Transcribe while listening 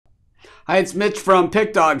Hi, it's Mitch from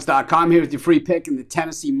Pickdawgz.com here with your free pick in the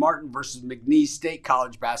Tennessee Martin versus McNeese State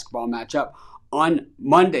college basketball matchup on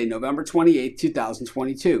Monday, November 28th,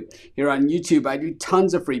 2022. Here on YouTube, I do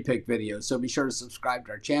tons of free pick videos, so be sure to subscribe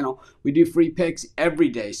to our channel. We do free picks every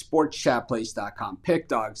day, sportschatplace.com,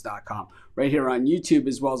 pickdawgz.com, right here on YouTube,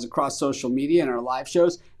 as well as across social media and our live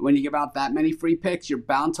shows. And when you give out that many free picks, you're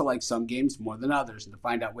bound to like some games more than others. And to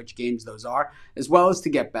find out which games those are, as well as to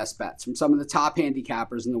get best bets from some of the top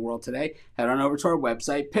handicappers in the world today, head on over to our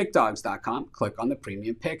website, pickdawgz.com, click on the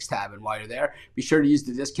Premium Picks tab. And while you're there, be sure to use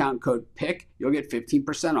the discount code PICK. You'll get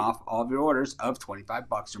 15% off all of your orders of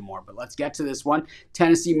 $25 or more. But let's get to this one.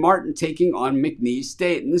 Tennessee Martin taking on McNeese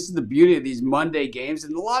State. And this is the beauty of these Monday games.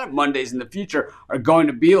 And a lot of Mondays in the future are going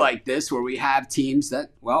to be like this, where we have teams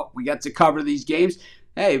that, well, we get to cover these games.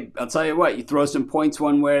 Hey, I'll tell you what, you throw some points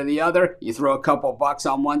one way or the other, you throw a couple bucks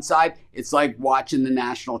on one side, it's like watching the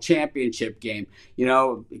national championship game, you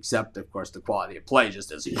know, except, of course, the quality of play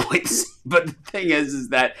just isn't quite the same. But the thing is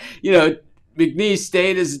that, you know, McNeese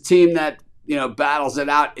State is a team that, you know, battles it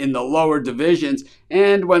out in the lower divisions,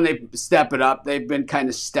 and when they step it up, they've been kind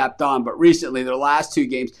of stepped on. But recently, their last two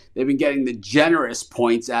games, they've been getting the generous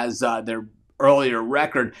points as their earlier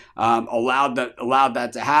record allowed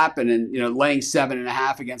that to happen. And, you know, laying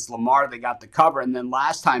 7.5 against Lamar, they got the cover. And then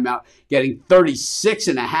last time out, getting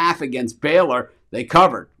 36.5 against Baylor, they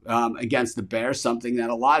covered against the Bears, something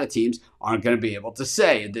that a lot of teams aren't going to be able to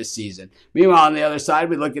say this season. Meanwhile, on the other side,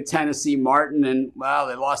 we look at Tennessee Martin, and, well,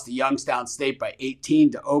 they lost to Youngstown State by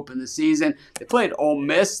 18 to open the season. They played Ole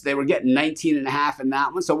Miss. They were getting 19.5 in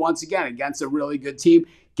that one. So once again, against a really good team,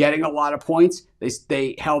 getting a lot of points.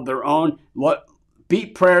 They held their own,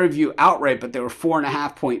 beat Prairie View outright, but they were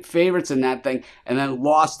 4.5-point favorites in that thing, and then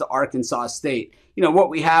lost to Arkansas State. You know, what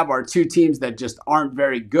we have are two teams that just aren't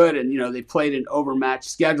very good, and, you know, they played in overmatched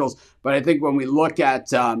schedules. But I think when we look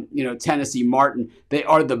at, you know, Tennessee Martin, they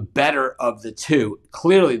are the better of the two,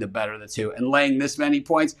 clearly the better of the two. And laying this many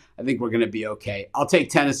points, I think we're going to be okay. I'll take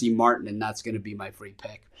Tennessee Martin, and that's going to be my free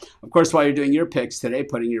pick. Of course, while you're doing your picks today,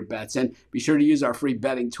 putting your bets in, be sure to use our free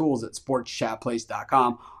betting tools at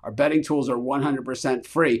sportschatplace.com. Our betting tools are 100%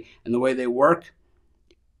 free, and the way they work,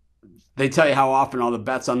 they tell you how often all the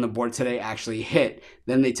bets on the board today actually hit.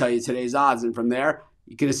 Then they tell you today's odds, and from there,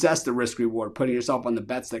 you can assess the risk reward, putting yourself on the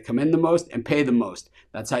bets that come in the most and pay the most.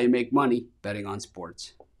 That's how you make money betting on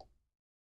sports.